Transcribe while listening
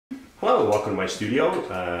Hello, welcome to my studio.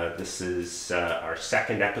 This is our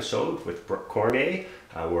second episode with Brooke Cormier,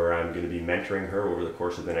 where I'm going to be mentoring her over the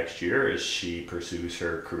course of the next year as she pursues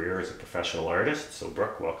her career as a professional artist. So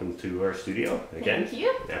Brooke, welcome to our studio again. Thank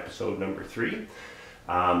you. Episode number 3.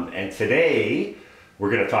 And today we're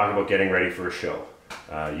going to talk about getting ready for a show.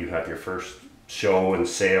 You have your first show and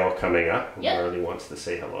sale coming up. Yep. Marley wants to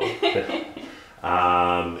say hello.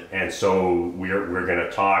 And so we're going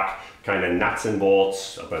to talk kind of nuts and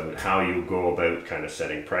bolts about how you go about kind of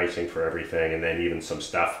setting pricing for everything, and then even some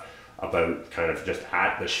stuff about kind of just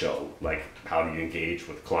at the show, like how do you engage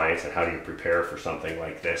with clients and how do you prepare for something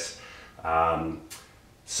like this.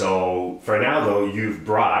 So for now though, you've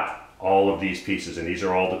brought all of these pieces, and these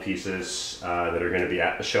are all the pieces that are going to be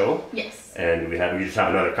at the show. Yes. And we just have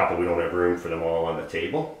another couple. We don't have room for them all on the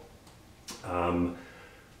table.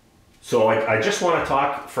 So I just want to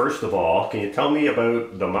talk, first of all, can you tell me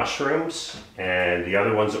about the mushrooms and the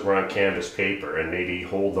other ones that were on canvas paper, and maybe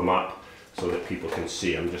hold them up so that people can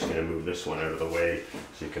see. I'm just going to move this one out of the way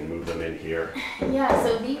so you can move them in here. Yeah,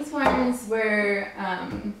 so these ones were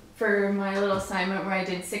for my little assignment where I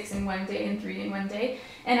did 6 in one day and 3 in one day.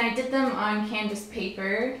 And I did them on canvas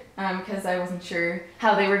paper because I wasn't sure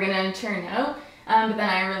how they were going to turn out. But then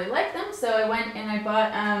I really liked them, so I went and I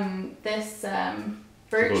bought this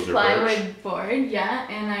birch plywood board, yeah,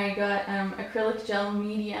 and I got acrylic gel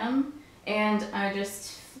medium, and I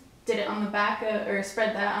just did it on the back of, or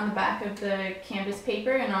spread that on the back of the canvas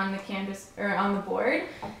paper and on the canvas, or on the board,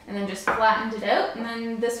 and then just flattened it out, and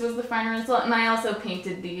then this was the final result. And I also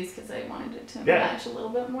painted these because I wanted it to match a little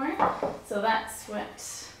bit more, so that's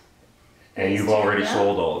what. And you've already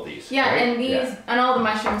sold all of these. Yeah, right? and these and all the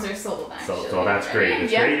mushrooms are sold actually. So that's great.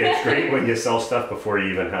 It's great. It's great when you sell stuff before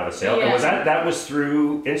you even have a sale. Yeah. And was that was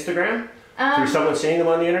through Instagram? Through someone seeing them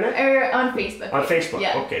on the internet? Or on Facebook. On Facebook.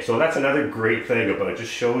 Yeah. Okay, so that's another great thing about it.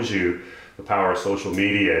 Just shows you the power of social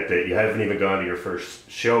media, that you haven't even gone to your first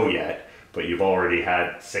show yet, but you've already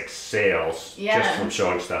had 6 sales just from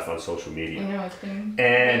showing stuff on social media. I know, it's been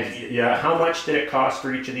And yeah, how much did it cost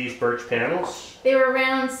for each of these birch panels? They were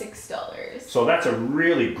around $6. So that's a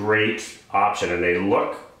really great option, and they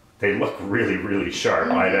look really, really sharp.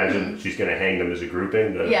 I imagine she's going to hang them as a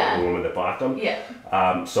grouping, the woman that bought them.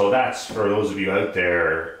 Yeah. So that's, for those of you out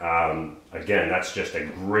there, again, that's just a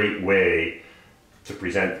great way to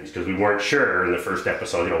present these, because we weren't sure in the first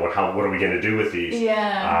episode, what are we going to do with these?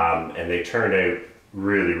 Yeah. And they turned out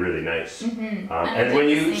really, really nice. And when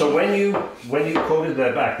you coated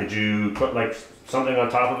that back, did you put like something on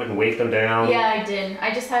top of it and weight them down? Yeah, I did.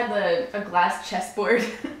 I just had a glass chessboard.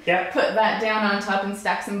 Yeah. Put that down on top and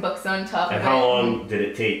stack some books on top of it. And how long did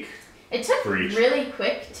it take? It took really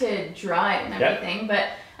quick to dry and everything, but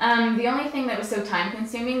the only thing that was so time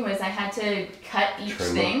consuming was I had to cut each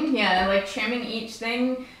thing. Yeah, like trimming each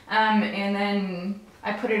thing, and then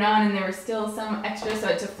I put it on and there was still some extra, so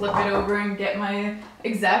I had to flip it over and get my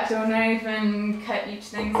X-Acto knife and cut each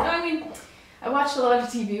thing. So I mean, I watched a lot of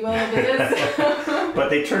TV while I did this. But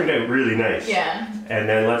they turned out really nice. Yeah. And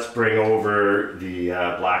then let's bring over the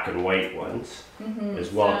black and white ones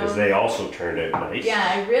as well, because they also turned out nice.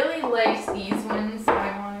 Yeah, I really liked these ones, so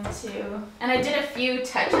I wanted to. And I did a few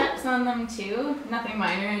touch-ups on them too. Nothing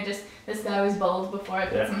minor. This guy was bald before I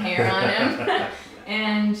put some hair on him.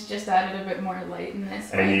 And just added a bit more light in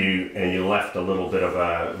this one. And you left a little bit of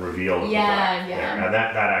a reveal of the black there. And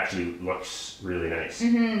that actually looks really nice.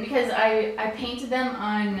 Because I painted them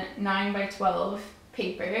on 9x12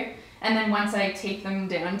 paper, and then once I taped them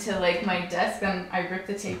down to like my desk, then I ripped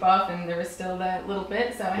the tape off and there was still that little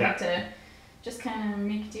bit, so I had to just kind of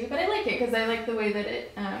make do. But I like it because I like the way that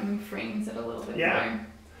it frames it a little bit more.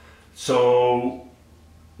 So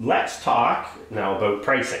let's talk now about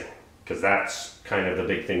pricing, because that's kind of the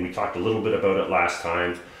big thing. We talked a little bit about it last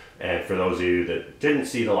time, and for those of you that didn't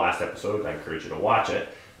see the last episode, I encourage you to watch it.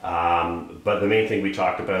 But the main thing we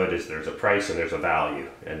talked about is there's a price and there's a value,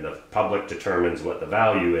 and the public determines what the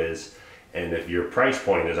value is, and if your price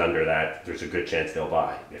point is under that, there's a good chance they'll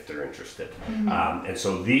buy if they're interested. And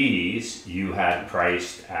so these you had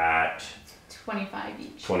priced at $25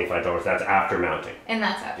 each. $25. That's after mounting. And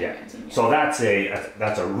that's after mounting. Yeah. So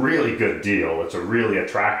that's a really good deal. It's a really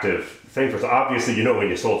attractive thing for. So obviously, when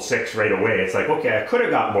you sold 6 right away, it's like, okay, I could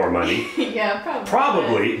have got more money. Yeah,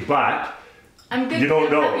 probably, but I'm good. You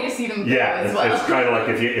don't know. Happy to see them go as well. It's kind of like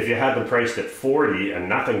if you had them priced at 40 and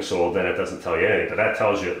nothing sold, then it doesn't tell you anything. But that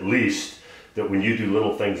tells you at least that when you do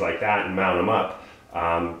little things like that and mount them up,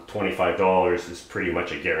 $25 is pretty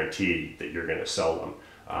much a guarantee that you're going to sell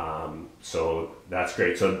them. So that's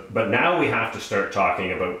great. So, but now we have to start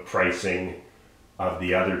talking about pricing of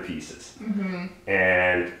the other pieces.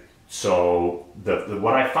 And So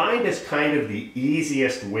what I find is kind of the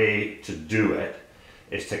easiest way to do it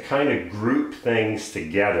is to kind of group things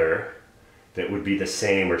together that would be the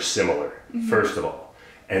same or similar, first of all,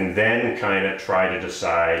 and then kind of try to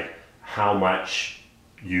decide how much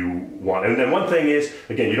you want. And then one thing is,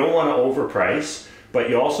 again, you don't want to overprice, but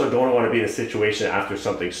you also don't want to be in a situation after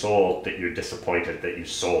something's sold that you're disappointed that you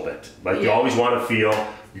sold it. Like, you always want to feel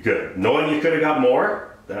good. Knowing you could have got more,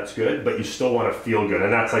 that's good, but you still want to feel good.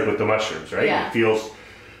 And that's like with the mushrooms, right? Yeah. It feels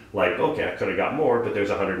like, okay, I could have got more, but there's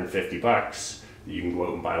 $150. You can go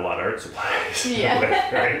out and buy a lot of art supplies.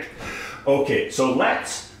 Yeah. Right? Okay, so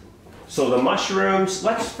the mushrooms,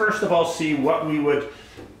 let's first of all see what we would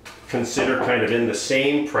consider kind of in the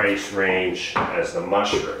same price range as the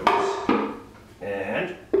mushrooms.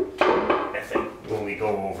 And I think when we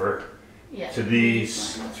go over to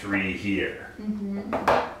these three here.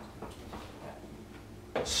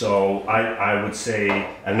 So I would say,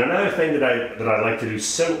 and another thing that I like to do,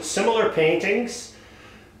 similar paintings,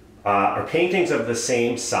 or paintings of the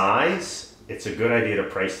same size, it's a good idea to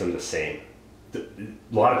price them the same. A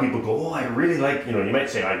lot of people go, oh, I really like, you might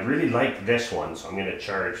say, I really like this one, so I'm going to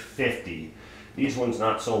charge 50. These ones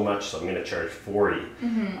not so much, so I'm going to charge 40.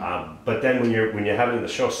 But then when you're having the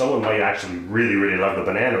show, someone might actually really, really love the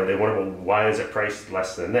banana. They wonder, well, why is it priced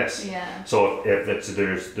less than this? Yeah. So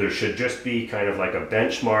if there should just be kind of like a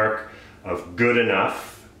benchmark of good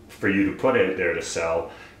enough for you to put out there to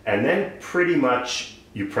sell, and then pretty much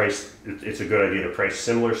you price. It's a good idea to price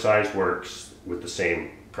similar size works with the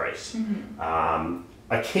same price.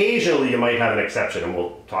 Occasionally you might have an exception, and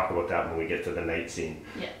we'll talk about that when we get to the night scene,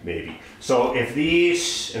 maybe. So if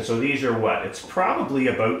these are what? It's probably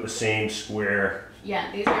about the same square.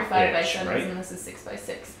 Yeah, these are 5x7s, right? and this is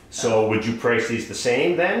 6x6. So would you price these the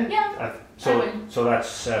same then? Yeah, so I would. So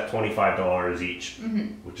that's $25 each,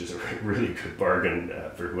 which is a really good bargain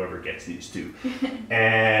for whoever gets these two.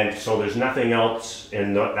 And so there's nothing else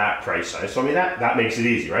in that price size. So I mean that makes it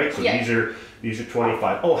easy, right? So these are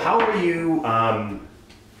 25. Oh, how are you?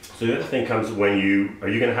 So the other thing comes when are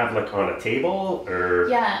you gonna have like on a table or?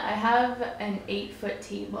 Yeah, I have an 8-foot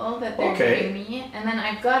table that they're giving me, and then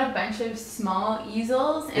I've got a bunch of small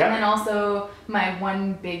easels, and then also my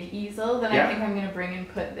one big easel that I think I'm gonna bring and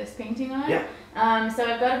put this painting on. So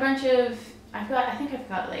I've got a bunch of, I think I've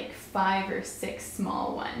got like 5 or 6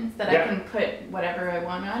 small ones that I can put whatever I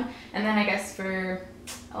want on, and then I guess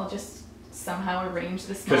I'll just somehow arrange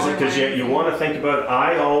the smaller ones. Because you want to think about,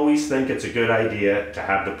 I always think it's a good idea to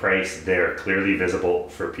have the price there clearly visible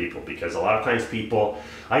for people, because a lot of times people,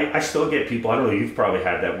 I still get people, I don't know, you've probably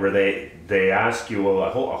had that, where they ask you, well, I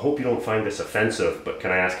hope you don't find this offensive, but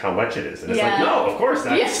can I ask how much it is? And it's like, no, of course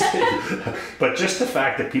that's, but just the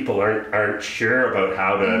fact that people aren't sure about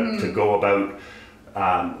how to go about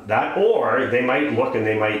that, or they might look and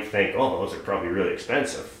they might think, oh, those are probably really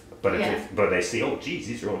expensive. But but they see, oh, geez,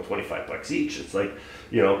 these are only $25 each. It's like,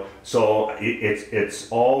 so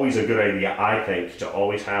it's always a good idea, I think, to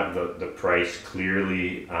always have the price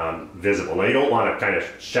clearly visible. Now, you don't want to kind of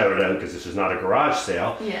shout it out because this is not a garage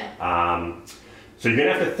sale. So you're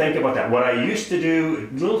gonna have to think about that. What I used to do,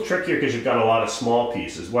 a little trickier because you've got a lot of small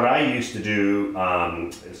pieces. What I used to do,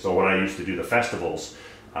 so when I used to do the festivals,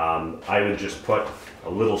 I would just put a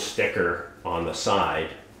little sticker on the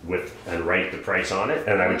side and write the price on it,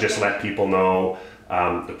 and I would just let people know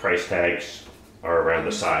the price tags are around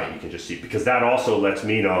the side. You can just see, because that also lets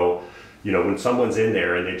me know, when someone's in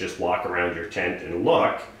there and they just walk around your tent and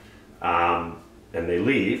look, and they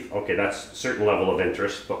leave, okay, that's a certain level of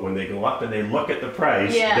interest, but when they go up and they look at the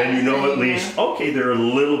price, then at least, okay, they're a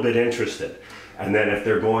little bit interested. And then if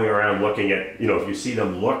they're going around looking at, if you see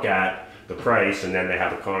them look at the price and then they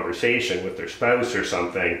have a conversation with their spouse or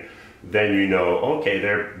something, then okay,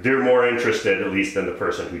 they're more interested at least than the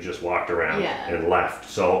person who just walked around and left.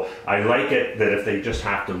 So I like it that if they just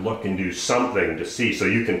have to look and do something to see, so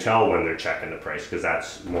you can tell when they're checking the price, because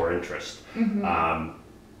that's more interest.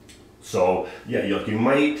 So you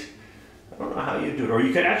might, I don't know how you do it, or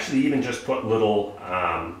you could actually even just put little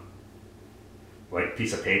like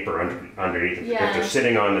piece of paper underneath if they're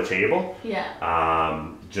sitting on the table.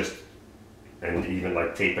 And even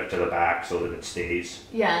like tape it to the back so that it stays.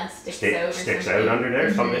 Sticks out under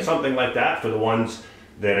there. Something like that for the ones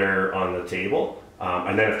that are on the table.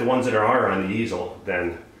 And then if the ones that are on the easel,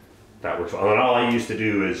 then that works well. And all I used to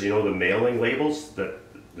do is, the mailing labels, the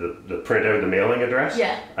print out the mailing address.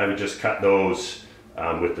 I would just cut those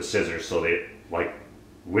with the scissors so they like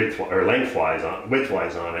widthwise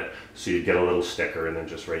on it, so you get a little sticker and then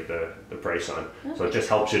just write the price on. So it just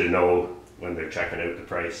helps you to know when they're checking out the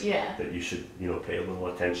price, that you should, pay a little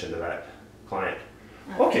attention to that client.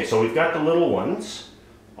 Okay, so we've got the little ones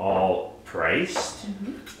all priced.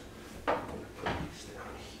 Mm-hmm. I'm gonna put these down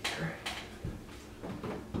here.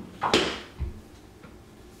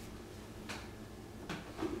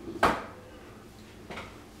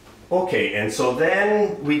 Okay, and so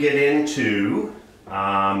then we get into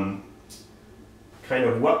kind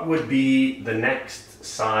of what would be the next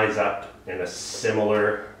size up in a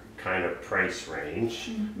similar kind of price range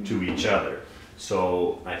to each other.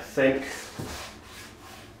 So I think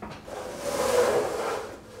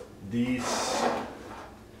these,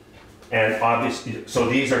 and obviously, so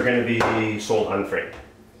these are going to be sold unframed,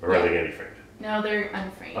 or are they going to be framed? No, they're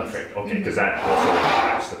unframed. Unframed, okay, because that also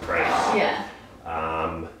impacts the price. Yeah.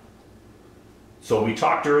 So we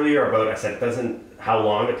talked earlier about, I said, how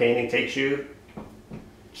long the painting takes you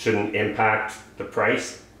shouldn't impact the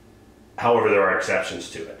price. However, there are exceptions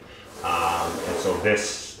to it. And so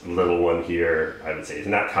this little one here, I would say,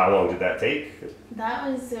 isn't that, how long did that take? That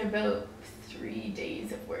was about 3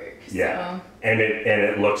 days of work. Yeah, So. and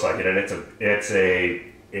it looks like it, and it's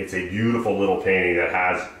a beautiful little painting that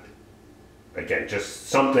has, again, just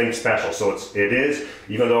something special. So it is,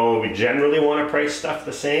 even though we generally want to price stuff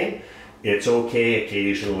the same, it's okay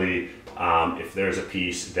occasionally if there's a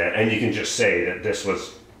piece that, and you can just say that this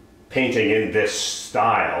was painting in this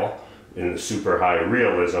style, in the super high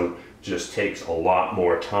realism, just takes a lot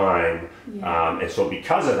more time. Yeah. And so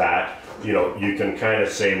because of that, you know, you can kind of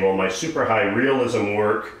say, well, my super high realism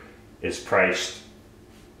work is priced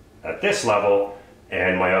at this level,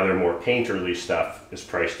 and my other more painterly stuff is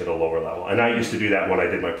priced at a lower level. And I used to do that when I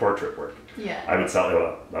did my portrait work. Yeah. I would sell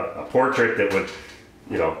a portrait that would,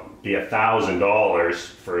 you know, be $1,000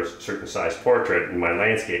 for a certain size portrait, and my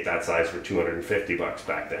landscape that size were $250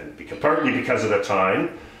 back then. Partly because of the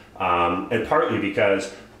time, and partly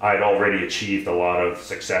because I'd already achieved a lot of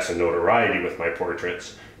success and notoriety with my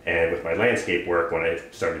portraits and with my landscape work. When I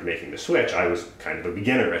started making the switch, I was kind of a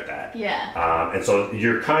beginner at that. Yeah. And so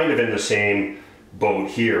you're kind of in the same boat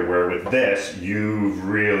here, where with this, you've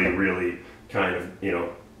really kind of, you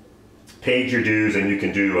know, paid your dues, and you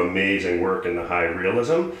can do amazing work in the high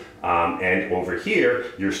realism. And over here,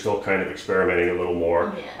 you're still kind of experimenting a little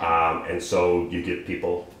more. Yeah. And so you give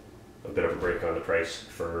people a bit of a break on the price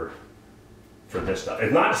for this stuff.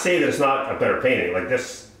 It's not to say that it's not a better painting. Like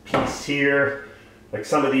this piece here, like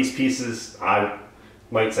some of these pieces, I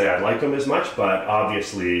might say I like them as much, but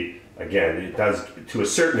obviously, again, it does to a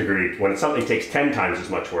certain degree. When something takes 10 times as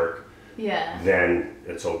much work, Yeah. then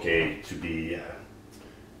it's okay to be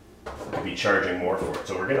charging more for it.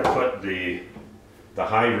 So we're going to put the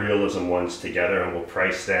high realism ones together, and we'll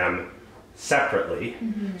price them separately.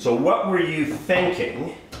 So what were you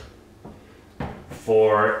thinking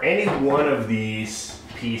for any one of these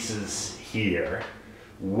pieces here?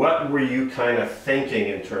 What were you kind of thinking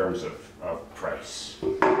in terms of price?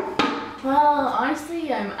 Well,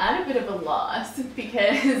 honestly, I'm at a bit of a loss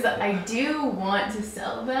because I do want to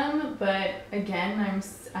sell them, but again,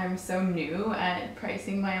 I'm so new at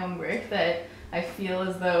pricing my own work that I feel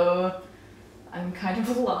as though I'm kind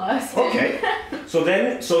of lost. Okay. So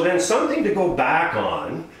then something to go back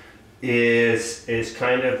on is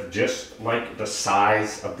kind of just like the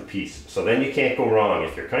size of the piece. So then you can't go wrong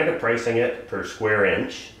if you're kind of pricing it per square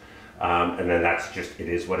inch. And then that's just, it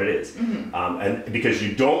is what it is. And because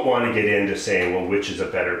you don't want to get into saying, well, which is a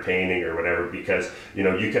better painting or whatever, because, you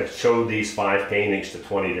know, you could show these 5 paintings to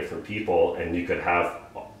 20 different people, and you could have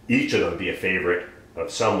each of them be a favorite of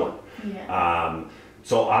someone. Yeah.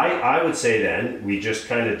 So I would say then we just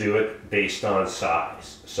kind of do it based on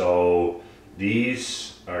size. So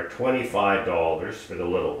these are $25 for the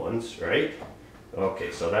little ones, right?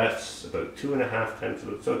 Okay, so that's about 2.5 times,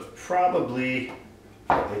 so it's probably,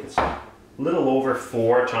 I think it's a little over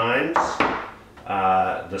 4 times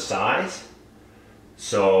the size.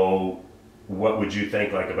 So what would you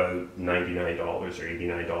think, like about $99 or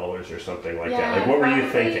 $89 or something like that? Like, what were you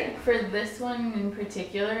thinking? For this one in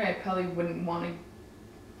particular, I probably wouldn't want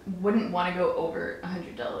to go over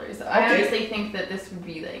 $100. I honestly think that this would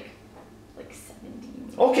be like 70.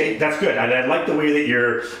 Okay, that's good. And I like the way that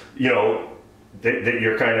you're, you know, that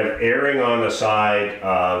you're kind of erring on the side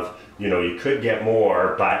of, you know, you could get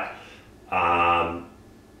more, but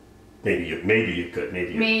maybe you could.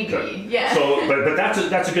 Yeah. So, but that's a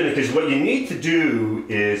good thing, because what you need to do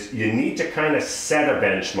is you need to kind of set a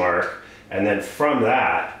benchmark, and then from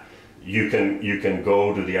that you can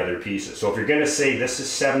go to the other pieces. So if you're going to say this is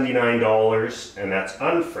 $79 and that's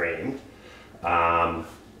unframed,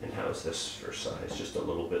 and how's this for size? Just a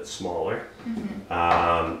little bit smaller.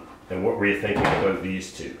 And what were you thinking about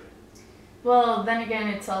these two? Well, then again,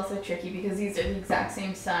 it's also tricky because these are the exact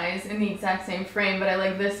same size and the exact same frame, but I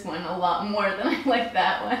like this one a lot more than I like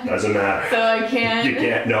that one. Doesn't matter. So I can't. You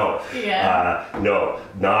can't, no. Yeah. No,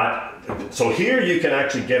 not. So here you can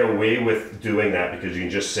actually get away with doing that because you can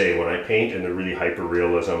just say, when I paint in the really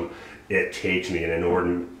hyper-realism, it takes me an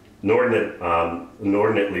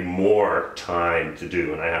inordinately more time to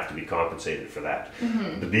do, and I have to be compensated for that.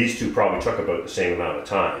 But these two probably took about the same amount of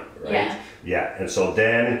time, right? Yeah, and so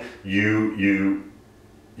then you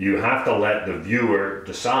have to let the viewer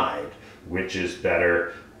decide which is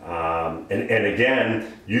better. And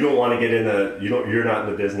again, you don't want to get in you're not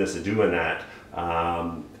in the business of doing that,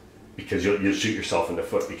 because you'll shoot yourself in the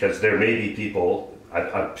foot, because there may be people,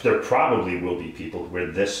 there probably will be people where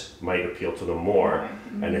this might appeal to them more,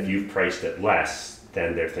 and if you've priced it less,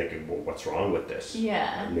 then they're thinking, well, what's wrong with this?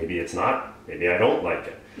 Yeah. Maybe it's not, maybe I don't like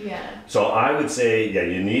it. Yeah. So I would say, yeah,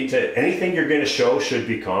 you need to, anything you're going to show should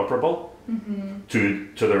be comparable to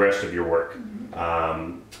the rest of your work,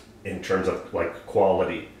 in terms of like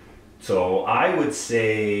quality. So I would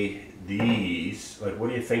say these, like, what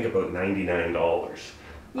do you think about $99?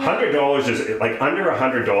 $100 is, like, under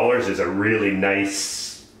 $100 is a really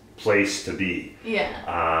nice place to be.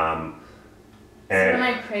 Yeah. So when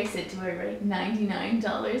I price it, do I write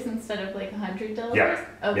 $99 instead of like $100? Yeah.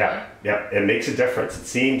 Okay. Yeah. It makes a difference. It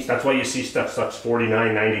seems, that's why you see stuff's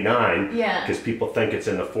 $49.99. Yeah. Because people think it's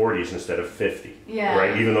in the 40s instead of 50. Yeah.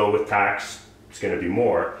 Right. Even though with tax it's going to be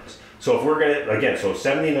more. So if we're gonna, again, so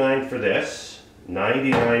 79 for this,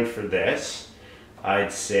 99 for this.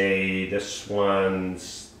 I'd say this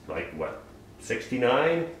one's like what,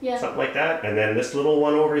 69? Yeah. Something like that. And then this little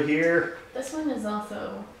one over here. This one is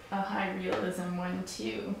also a high realism one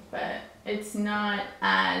too, but it's not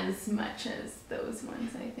as much as those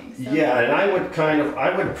ones, I think. So. Yeah, and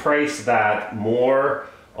I would price that more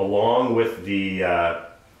along with the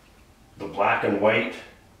black and white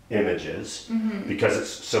images, because it's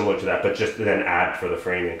similar to that, but just then add for the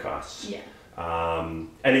framing costs. Yeah.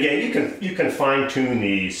 And again, you can fine tune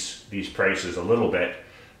these prices a little bit,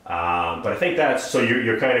 but I think that's, so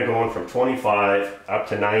you're kind of going from 25 up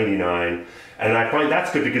to 99, and I find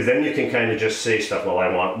that's good because then you can kind of just say stuff. Well,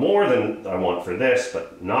 I want more than I want for this,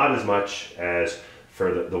 but not as much as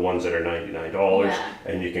for the ones that are $99, Yeah.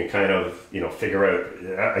 and you can kind of figure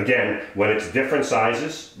out, again, when it's different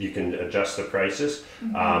sizes, you can adjust the prices,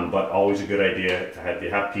 but always a good idea to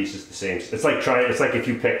have pieces the same. It's like if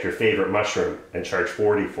you picked your favorite mushroom and charge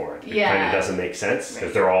 40 for it. It kind of doesn't make sense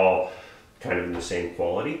because they're all kind of in the same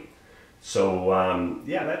quality. So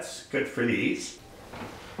yeah, that's good for these.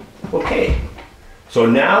 Okay, so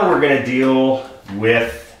now we're going to deal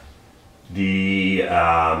with the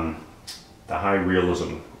high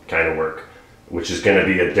realism kind of work, which is going to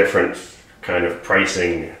be a different kind of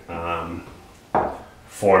pricing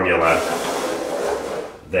formula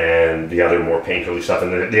than the other more painterly stuff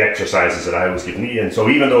and the exercises that I was giving you. And so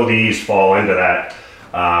even though these fall into that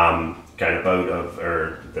kind of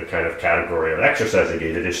or the kind of category of exercise I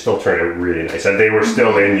gave, it is still turned out really nice, and they were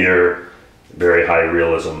still in your very high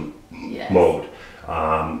realism mode.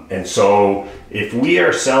 And so if we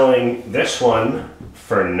are selling this one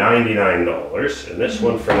for $99 and this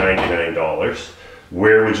one for $99,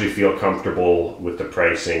 where would you feel comfortable with the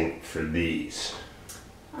pricing for these?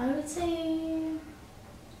 I would say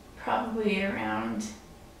probably around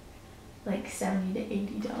like $70 to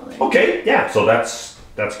 $80. Okay, yeah, so that's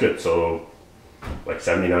good. So like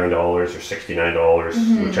 $79 or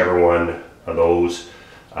 $69, whichever one of those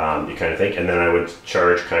you kind of think. And then I would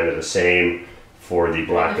charge kind of the same for the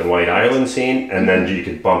black and white island scene, and then you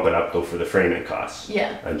could bump it up though for the framing costs.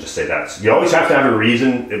 Yeah. And just say you always have to have a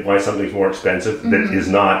reason why something's more expensive that is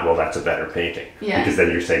not, well, that's a better painting. Yeah. Because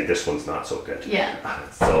then you're saying this one's not so good. Yeah.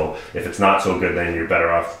 So if it's not so good, then you're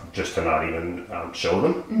better off just to not even show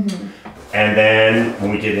them. And then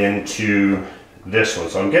when we get into this one,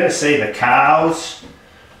 so I'm going to say the cows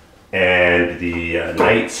and the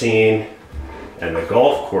night scene and the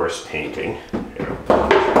golf course painting,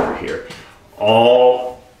 over here,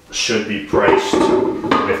 all should be priced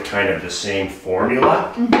with kind of the same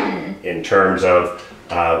formula in terms of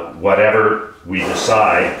whatever we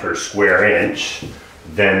decide per square inch,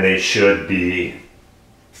 then they should be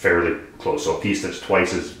fairly close. So a piece that's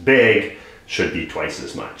twice as big should be twice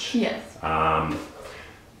as much. Yes.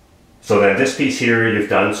 So then this piece here you've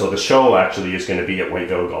done, so the show actually is going to be at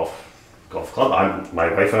Whiteville Golf Club. My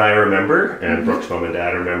wife and I are a member, and Brooke's mom and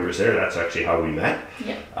dad are members there. That's actually how we met.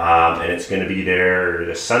 Yeah. And it's going to be there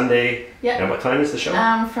this Sunday. Yeah. And what time is the show?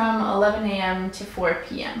 From 11 a.m. to 4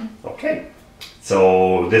 p.m. Okay.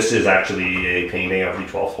 So this is actually a painting of the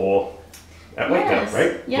 12th hole at Whitetail,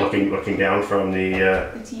 right? Yep. Looking down from the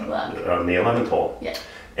tee block. on the 11th hole. Yeah.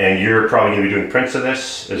 And you're probably going to be doing prints of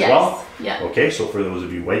this as well? Yeah. Okay, so for those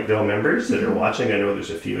of you Whiteville members that are watching, I know there's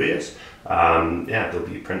a few of you. Yeah, there'll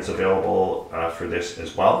be prints available for this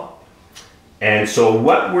as well. And so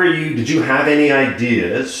did you have any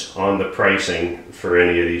ideas on the pricing for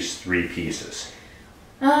any of these 3 pieces?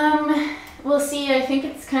 Well, see, I think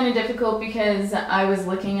it's kind of difficult because I was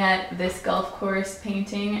looking at this golf course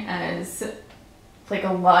painting as like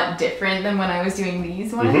a lot different than when I was doing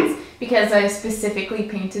these ones, because I specifically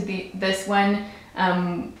painted this one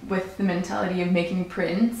with the mentality of making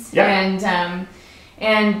prints. Yeah.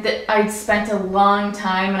 And I spent a long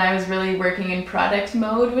time and I was really working in product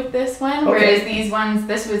mode with this one, whereas these ones,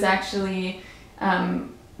 this was actually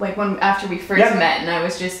like after we first met, and I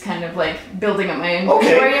was just kind of like building up my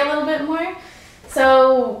inventory a little bit more.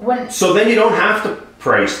 So then you don't have to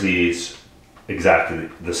price these exactly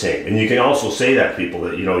the same, and you can also say that to people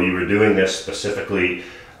that you were doing this specifically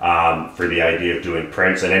for the idea of doing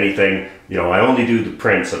prints and anything. I only do the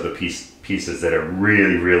prints of the pieces that are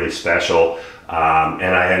really, really special,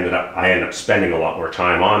 and I end up spending a lot more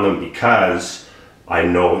time on them because I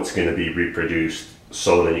know it's going to be reproduced.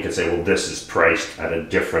 So then you can say, well, this is priced at a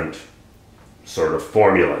different sort of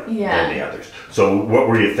formula than the others. So what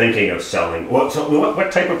were you thinking of selling? What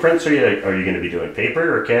type of prints are you going to be doing?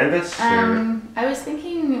 Paper or canvas? I was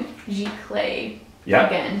thinking giclée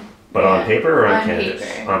again. But on paper or on canvas?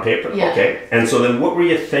 Paper. On paper? Yeah. Okay. And so then what were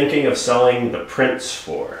you thinking of selling the prints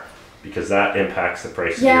for? Because that impacts the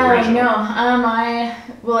price of the original. Yeah, I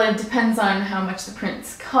know. Well, it depends on how much the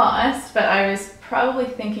prints cost, but I was probably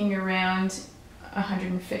thinking around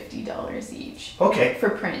 $150 each. Okay. For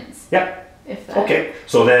prints. Yep. If that. Okay.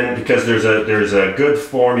 So then, because there's a good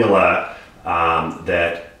formula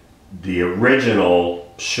that the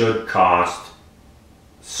original should cost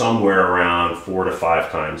somewhere around 4 to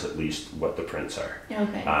 5 times at least what the prints are.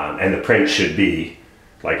 Okay. And the print should be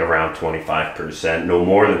like around 25%, no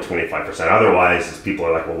more than 25%. Otherwise, people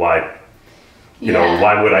are like, well, why?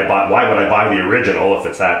 Why would I buy the original if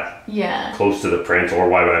it's that close to the print, or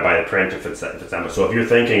why would I buy the print if it's that much? So if you're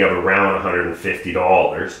thinking of around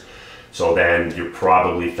 $150, so then you're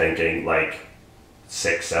probably thinking like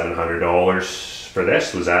 $600-700 for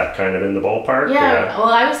this. Was that kind of in the ballpark? Yeah. Well,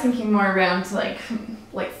 I was thinking more around like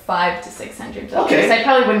 $500 to $600. Okay. I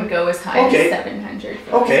probably wouldn't go as high as $700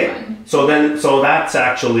 for this one. So that's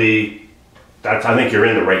actually. I think you're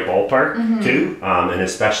in the right ballpark too, and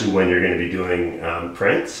especially when you're going to be doing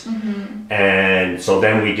prints. And so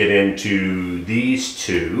then we get into these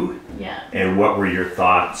 2. Yeah. And what were your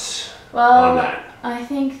thoughts on that? I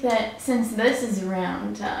think that since this is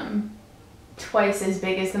around twice as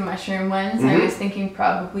big as the mushroom ones, I was thinking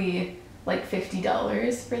probably like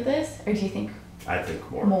 $50 for this. Or do you think? I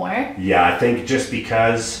think more. More? Yeah, I think just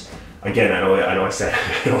because. Again, I know I said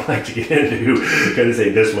I don't like to get into kind of say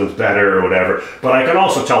this one's better or whatever, but I can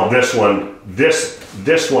also tell this one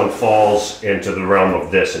falls into the realm of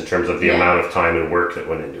this in terms of the amount of time and work that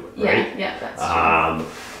went into it, right? Yeah, that's true.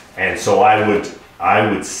 And so I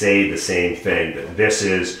would say the same thing, that this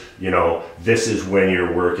is when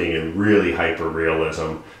you're working in really hyper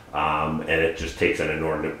realism, and it just takes an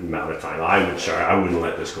enormous amount of time. I wouldn't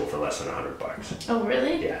let this go for less than $100. Oh,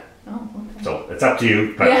 really? Yeah. Oh, okay. So it's up to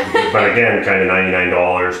you, but again, kind of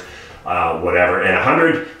 $99, whatever. And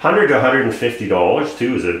 $100 to $150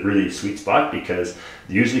 too is a really sweet spot, because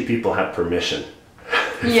usually people have permission.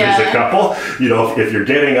 There's a couple, if you're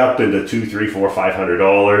getting up into $200,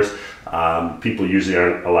 $300, $400, people usually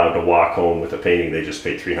aren't allowed to walk home with a painting they just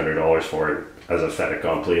paid $300 for it as a fait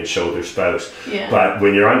accompli and show their spouse. Yeah. But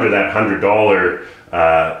when you're under that $100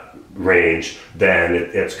 range, then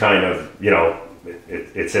it's kind of,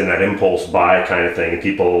 it's in that impulse buy kind of thing, and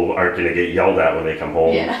people aren't going to get yelled at when they come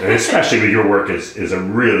home. Yeah. And especially with your work is a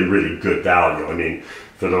really, really good value. I mean,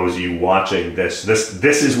 for those of you watching this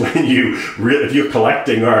is when if you're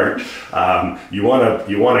collecting art, you want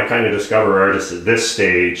to kind of discover artists at this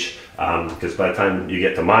stage, because by the time you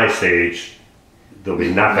get to my stage, there'll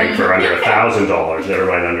be nothing for under $1,000, never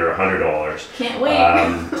mind under $100. Can't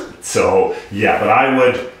wait. So yeah, but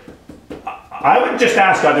I would just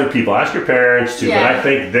ask other people, ask your parents too, but I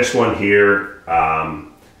think this one here, I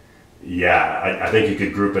think you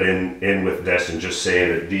could group it in with this and just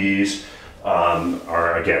say that these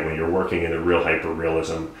are, again, when you're working in a real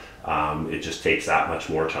hyper-realism, it just takes that much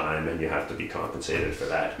more time and you have to be compensated for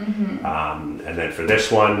that. And then for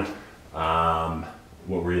this one,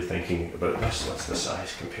 what were you thinking about this? What's the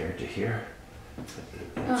size compared to here? It's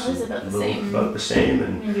about the same. About the same.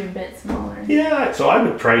 And maybe a bit smaller. Yeah, so I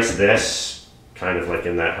would price this kind of like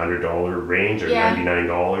in that $100 range or $99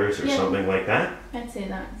 or something like that? I'd say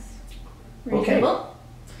that's reasonable. Okay.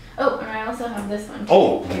 Oh, and I also have this one.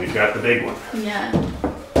 Oh, and we've got the big one. Yeah.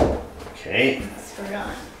 Okay. I just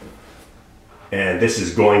forgot. And this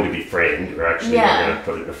is going to be framed. We're actually going to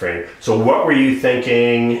put it in a frame. So what were you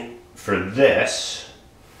thinking for this?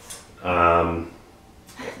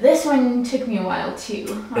 This one took me a while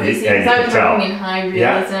too, obviously, because I was working in high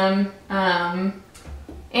realism. Yeah.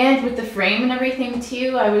 And with the frame and everything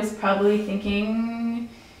too, I was probably thinking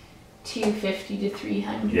 250 to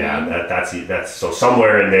 300. Yeah, that's so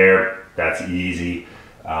somewhere in there. That's easy,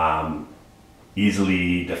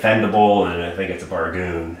 easily defendable, and I think it's a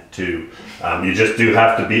bargain too. You just do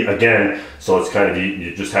have to be, again. So it's kind of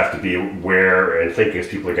you just have to be aware and think, as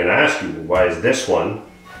people are going to ask you, why is this one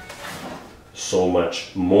so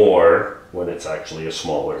much more when it's actually a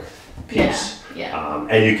smaller piece? Yeah.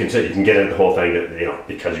 And you can get into the whole thing that,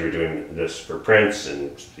 because you were doing this for prints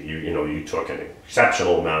and you took an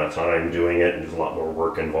exceptional amount of time doing it, and there's a lot more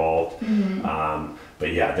work involved. Mm-hmm.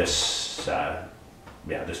 But yeah, this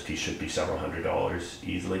piece should be several $100s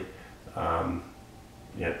easily.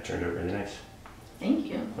 It turned out really nice. Thank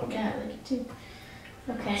you. Okay. Yeah, I like it too.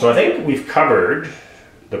 Okay. So I think we've covered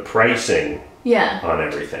the pricing on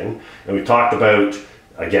everything, and we talked about,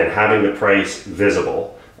 again, having the price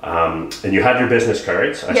visible. And you have your business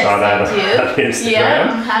cards. I saw that on Instagram. Yeah,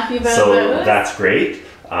 I'm happy about so those. That's great.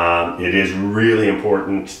 It is really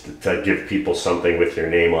important to give people something with your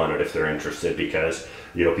name on it if they're interested, because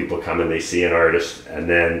people come and they see an artist, and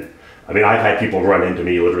then I've had people run into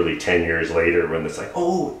me literally 10 years later when it's like,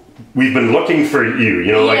 oh, we've been looking for you,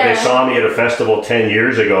 like they saw me at a festival 10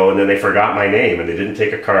 years ago and then they forgot my name and they didn't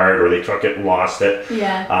take a card, or they took it and lost it.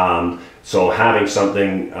 Yeah. So having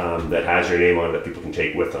something that has your name on it that people can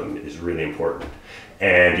take with them is really important.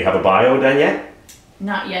 And do you have a bio done yet?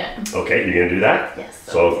 Not yet. Okay, you're going to do that? Yes.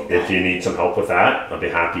 So if you need some help with that, I'll be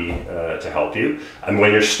happy to help you. And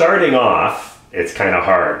when you're starting off, it's kind of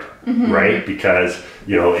hard, right? Because,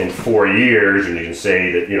 in 4 years, and you can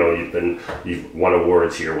say that, you've won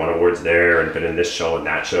awards here, won awards there, and been in this show and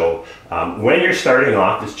that show. When you're starting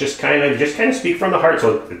off, it's just kind of speak from the heart.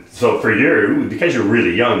 So for you, because you're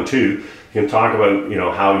really young too, you can talk about,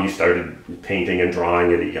 how you started painting and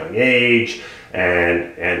drawing at a young age,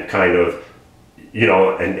 and kind of,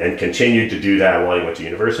 and continued to do that while you went to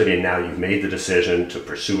university, and now you've made the decision to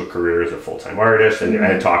pursue a career as a full-time artist,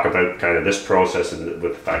 and talk about kind of this process and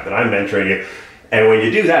with the fact that I'm mentoring you. And when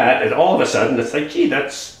you do that, and all of a sudden it's like, gee,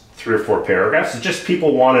 that's 3 or 4 paragraphs. It's just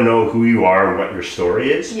people want to know who you are and what your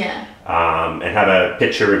story is. Yeah. And have a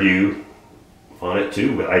picture of you on it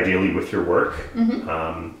too, ideally with your work,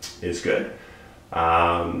 is good.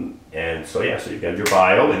 And so you've got your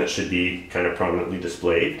bio, and it should be kind of prominently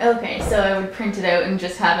displayed. Okay, so I would print it out and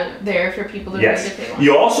just have it there for people to read if they want.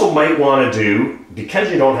 You also might want to do, because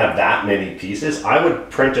you don't have that many pieces, I would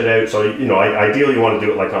print it out. So, ideally you want to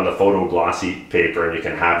do it like on the photo glossy paper, and you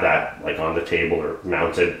can have that like on the table or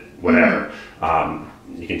mounted, whatever.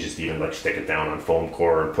 You can just even like stick it down on foam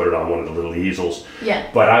core and put it on one of the little easels. Yeah.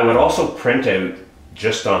 But I would also print out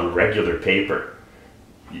just on regular paper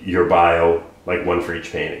your bio, like one for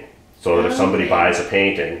each painting. So that if somebody buys a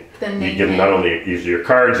painting, then you give them not only your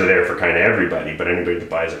cards are there for kind of everybody, but anybody that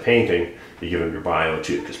buys a painting, you give them your bio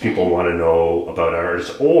too, because people want to know about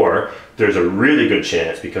artists. Or there's a really good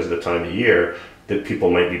chance, because of the time of year, that people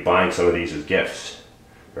might be buying some of these as gifts,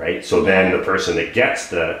 right? So then the person that gets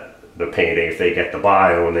the painting, if they get the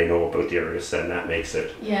bio and they know about the artist, then that makes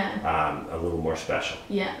it a little more special.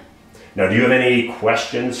 Yeah. Now, do you have any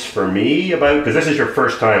questions for me about, because this is your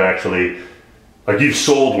first time actually, like you've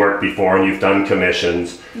sold work before and you've done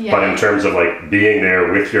commissions, but in terms of like being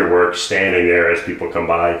there with your work, standing there as people come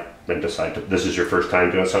by and decide this is your first time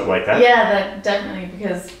doing something like that? Yeah, that definitely,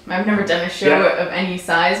 because I've never done a show of any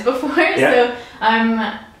size before, so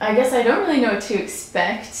I guess I don't really know what to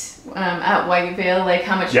expect at Whitevale, like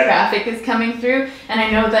how much traffic is coming through, and I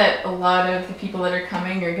know that a lot of the people that are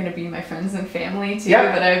coming are going to be my friends and family too,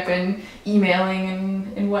 that I've been emailing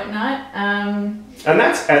and whatnot. And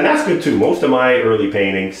that's good too. Most of my early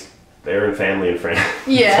paintings, they're in family and friends.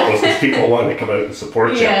 Yeah. So people want to come out and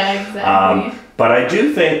support you. Yeah, exactly. But I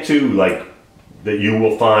do think too, like, that you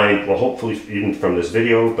will find, well, hopefully even from this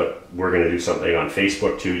video, but we're going to do something on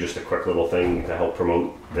Facebook too, just a quick little thing to help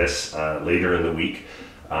promote this later in the week.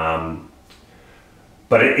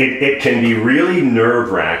 But it can be really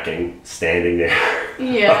nerve-wracking standing there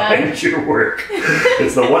behind your work.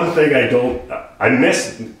 It's the one thing I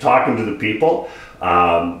miss talking to the people.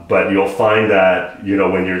 But you'll find that, you know,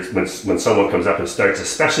 when someone comes up and starts,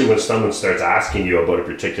 especially when someone starts asking you about a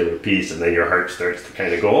particular piece, and then your heart starts to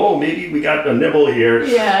kind of go, oh, maybe we got a nibble here.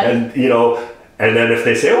 Yeah. And, you know, and then if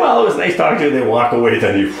they say, well, it was nice talking to you, they walk away,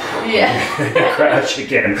 then you crash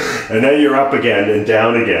again. And then you're up again and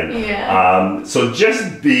down again. Yeah. So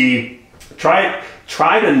just try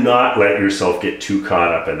to not let yourself get too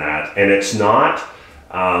caught up in that. And it's not,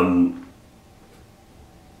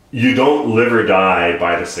 you don't live or die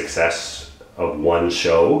by the success of one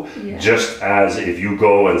show. Yeah. Just as if you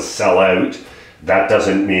go and sell out, that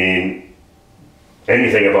doesn't mean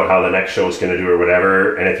anything about how the next show is going to do or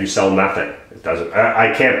whatever. And if you sell nothing, it doesn't.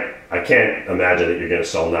 I can't imagine that you're going to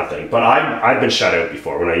sell nothing. But I've been shut out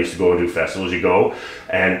before when I used to go and do festivals. You go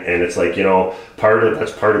and it's like, you know,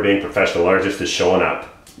 that's part of being a professional artist is showing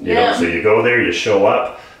up. You know, so you go there, you show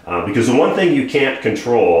up, because the one thing you can't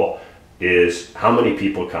control is how many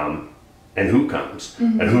people come and who comes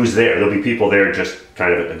and who's there. There'll be people there just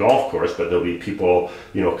kind of at the golf course, but there'll be people,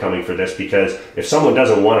 you know, coming for this, because if someone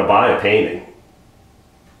doesn't want to buy a painting,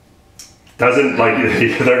 they're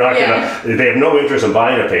not gonna, they have no interest in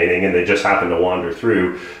buying a painting and they just happen to wander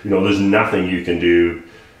through, you know, there's nothing you can do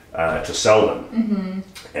to sell them.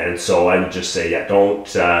 And so I would just say,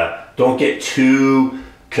 don't get too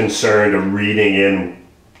concerned of reading in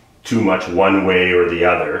too much one way or the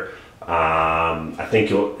other. I think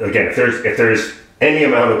if there's any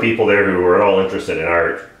amount of people there who are at all interested in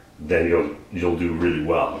art, then you'll do really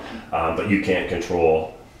well. But you can't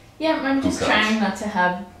control. Yeah, I'm just trying not to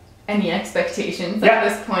have any expectations Yeah. at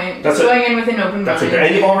this point. That's Going in with an open mind.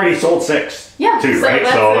 And you've already sold 6 Yeah, too, so right?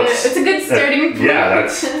 It's a good starting point. Yeah,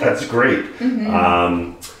 that's great.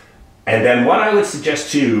 And then what I would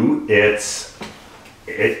suggest too, it's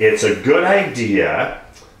a good idea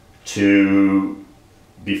to,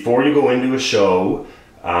 before you go into a show,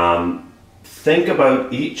 think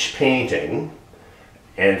about each painting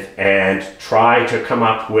and try to come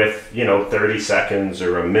up with, you know, 30 seconds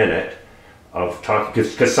or a minute of talking,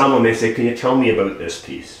 because someone may say, can you tell me about this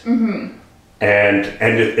piece? And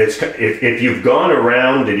if you've gone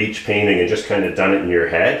around at each painting and just kind of done it in your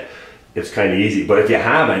head, it's kind of easy. But if you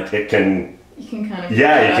haven't, you can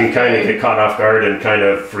kind of get caught off guard and kind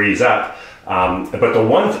of freeze up. But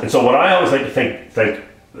so what I always like to think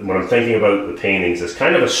when I'm thinking about the paintings is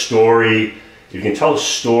kind of a story. You can tell a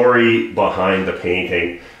story behind the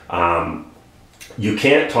painting. You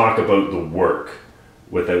can't talk about the work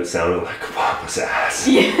without sounding like a papa's ass.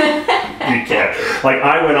 Yeah. You can't. Like,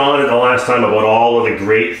 I went on the last time about all of the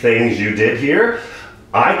great things you did here.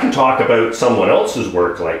 I can talk about someone else's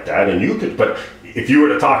work like that, and you could, but if you were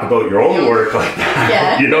to talk about your own work like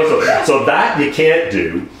that, you know, so that you can't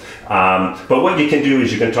do. But what you can do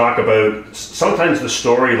is you can talk about sometimes the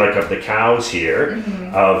story, like of the cows here,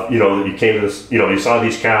 of, you know, you came to this, you know, you saw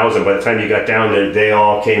these cows, and by the time you got down there, they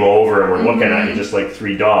all came over and were looking at you just like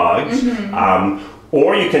 3 dogs.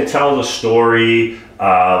 Or you can tell the story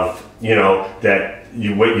of, you know, that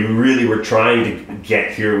what you really were trying to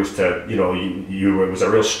get here was to, you know, it was a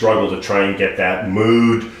real struggle to try and get that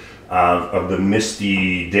mood of the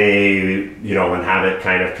misty day, you know, and have it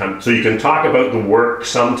kind of come. So you can talk about the work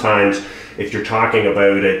sometimes if you're talking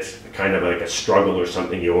about it kind of like a struggle or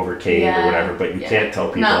something you overcame or whatever, but you can't tell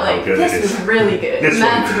people how good it is. This was really good.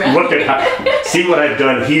 Look at see what I've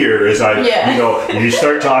done here is you know, you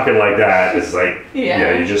start talking like that, it's like,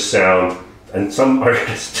 you just sound, and some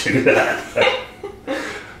artists do that.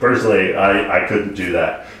 Personally, I couldn't do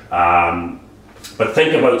that. But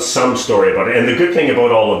think about some story about it. And the good thing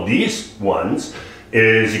about all of these ones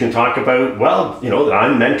is you can talk about, well, you know, that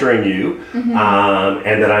I'm mentoring you,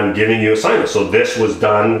 and that I'm giving you assignments. So this was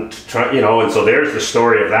done to try, you know, and so there's the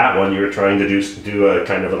story of that one. You were trying to do a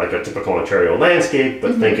kind of like a typical Ontario landscape,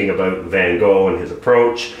 but thinking about Van Gogh and his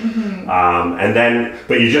approach. And then,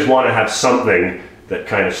 but you just want to have something that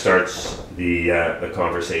kind of starts the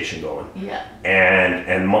conversation going. Yeah.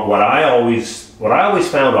 And what I always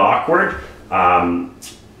found awkward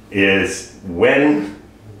is when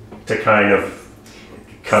to kind of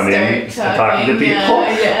come in and talking to people,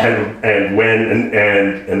 and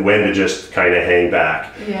when to just kind of hang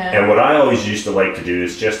back. Yeah. And what I always used to like to do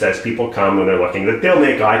is, just as people come when they're looking, that they'll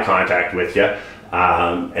make eye contact with you,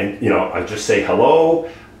 and you know, I just say hello,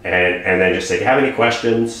 and then just say, if you have any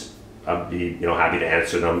questions, I'll be, you know, happy to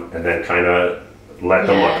answer them, and then kind of let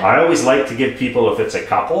them look. I always like to give people, if it's a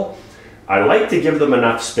couple, I like to give them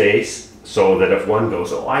enough space so that if one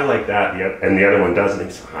goes, oh, I like that, and the other one doesn't,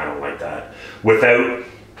 he says, I don't like that, without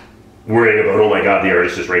worrying about, oh my God, the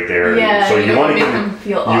artist is right there. Yeah, so you want to give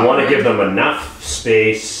them give them enough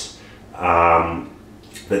space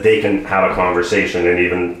that they can have a conversation, and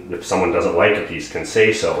even if someone doesn't like a piece, can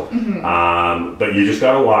say so. But you just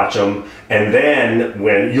got to watch them, and then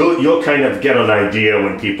when you'll kind of get an idea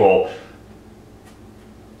when people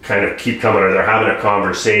kind of keep coming or they're having a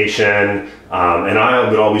conversation, and I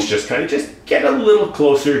would always just kind of just get a little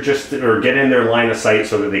closer, or get in their line of sight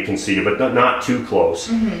so that they can see you, but not too close.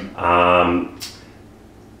 And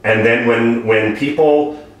then when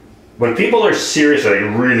people are serious, or they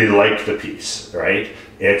really like the piece, right?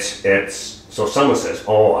 It's so someone says,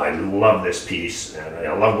 "Oh, I love this piece, and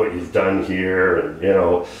I love what you've done here," and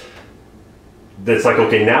it's like,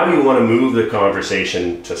 okay, now you want to move the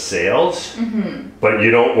conversation to sales, but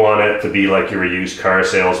you don't want it to be like you're a used car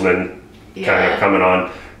salesman kind of coming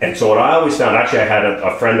on. And so what I always found, actually, I had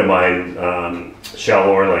a friend of mine, Shell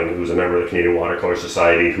Orling, who's a member of the Canadian Watercolor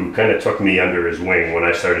Society, who kind of took me under his wing when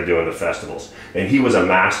I started doing the festivals. And he was a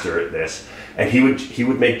master at this. And he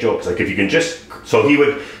would make jokes, like, if you can just, so he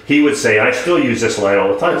would say, I still use this line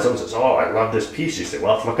all the time. Someone says, "Oh, I love this piece." You say,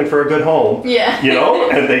 "Well, it's looking for a good home."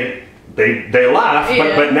 And they laugh,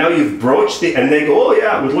 but now you've broached and they go, "Oh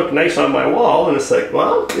yeah, it would look nice on my wall." And it's like,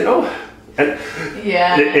 well, and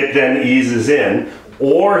it then eases in.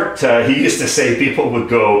 Or he used to say, people would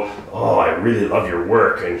go, "Oh, I really love your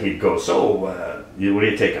work," and he'd go, "So, what are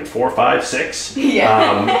you taking, 4, 5, 6?"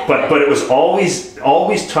 But it was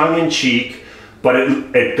always tongue in cheek, but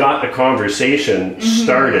it got the conversation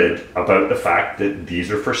started about the fact that these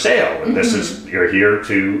are for sale, and you're here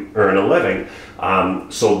to earn a living.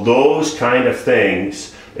 So those kind of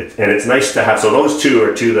things, and it's nice to have. So those two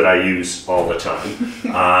are two that I use all the time.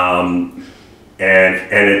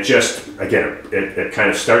 And it just, again, it kind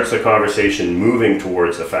of starts the conversation moving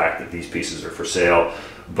towards the fact that these pieces are for sale,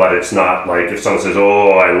 but it's not like if someone says,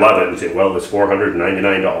 "Oh, I love it," and say, "Well, it's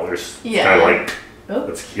 $499. It's kind of like,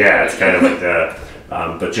 it's kind of like that.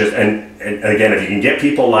 But just, and again, if you can get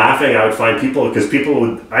people laughing, I would find people, because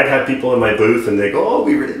I'd have people in my booth and they go, "Oh,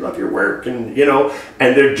 we really love your work," and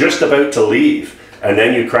and they're just about to leave. And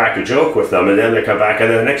then you crack a joke with them, and then they come back, and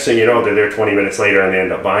then the next thing you know, they're there 20 minutes later, and they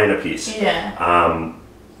end up buying a piece.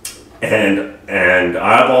 And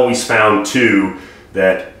I've always found too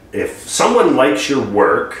that if someone likes your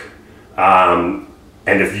work, and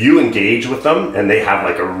if you engage with them, and they have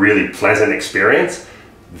like a really pleasant experience,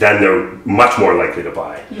 then they're much more likely to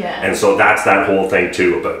buy. And so that's that whole thing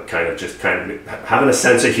too, about kind of having a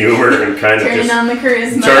sense of humor and kind of turning on the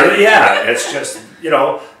charisma. It's just,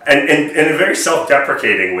 and in a very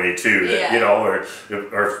self-deprecating way too, or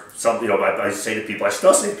something. I say to people, I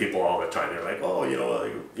still say to people all the time, they're like, "Oh,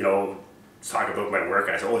 talk about my work,"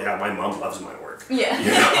 and I say, "Oh yeah, my mom loves my work."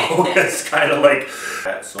 It's kind of like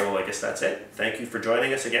that. So I guess that's it. Thank you for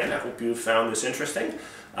joining us again. I hope you found this interesting.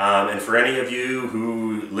 And for any of you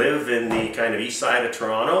who live in the kind of east side of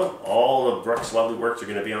Toronto, all of Brooke's lovely works are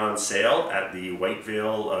going to be on sale at the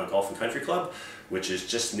Whitevale Golf and Country Club, which is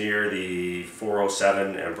just near the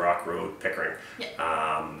 407 and Brock Road, Pickering.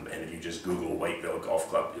 And if you just Google Whitevale Golf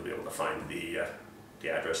Club, you'll be able to find the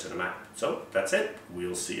address and a map. So that's it.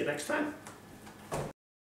 We'll see you next time.